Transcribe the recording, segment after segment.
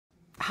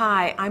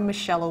Hi, I'm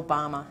Michelle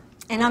Obama.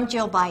 And I'm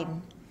Jill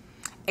Biden.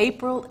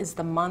 April is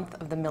the month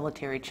of the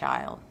military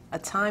child, a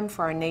time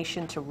for our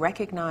nation to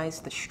recognize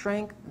the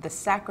strength, the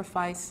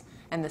sacrifice,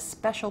 and the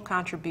special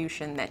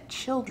contribution that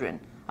children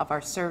of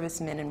our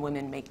servicemen and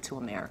women make to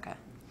America.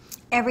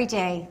 Every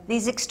day,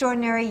 these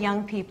extraordinary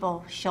young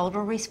people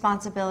shoulder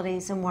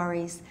responsibilities and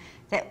worries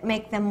that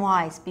make them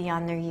wise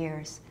beyond their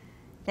years.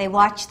 They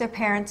watch their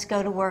parents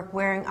go to work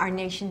wearing our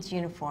nation's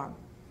uniform.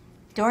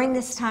 During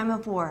this time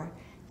of war,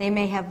 they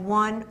may have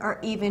one or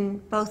even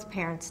both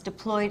parents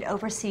deployed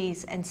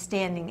overseas and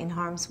standing in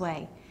harm's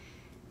way.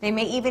 They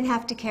may even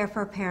have to care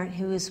for a parent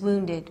who is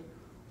wounded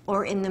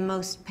or, in the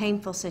most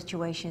painful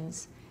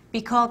situations,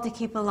 be called to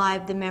keep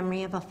alive the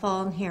memory of a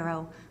fallen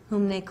hero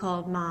whom they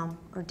called mom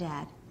or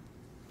dad.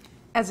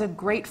 As a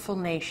grateful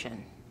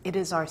nation, it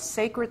is our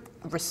sacred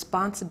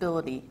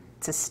responsibility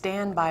to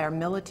stand by our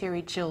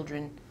military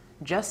children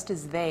just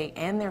as they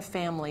and their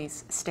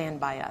families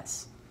stand by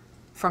us.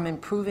 From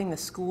improving the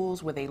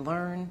schools where they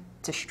learn,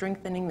 to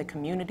strengthening the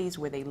communities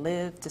where they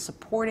live, to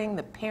supporting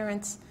the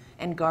parents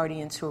and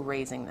guardians who are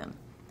raising them.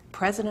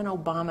 President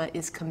Obama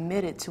is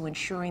committed to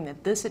ensuring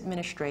that this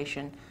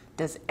administration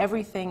does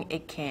everything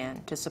it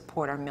can to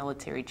support our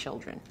military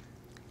children.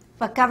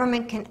 But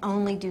government can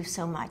only do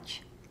so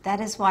much. That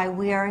is why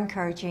we are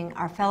encouraging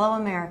our fellow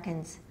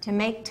Americans to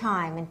make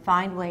time and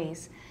find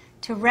ways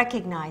to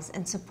recognize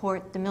and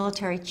support the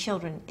military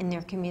children in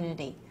their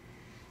community.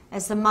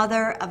 As the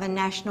mother of a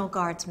National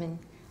Guardsman,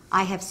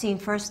 I have seen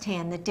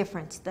firsthand the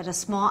difference that a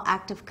small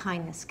act of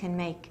kindness can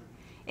make.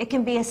 It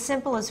can be as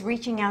simple as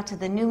reaching out to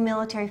the new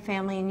military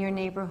family in your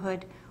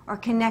neighborhood or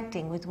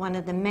connecting with one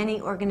of the many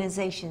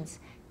organizations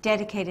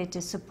dedicated to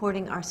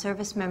supporting our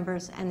service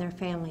members and their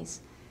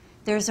families.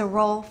 There's a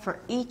role for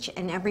each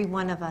and every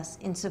one of us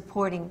in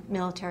supporting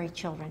military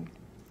children.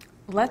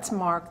 Let's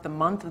mark the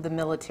month of the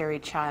military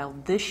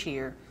child this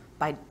year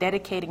by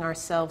dedicating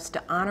ourselves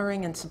to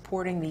honoring and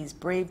supporting these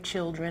brave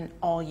children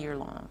all year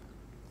long.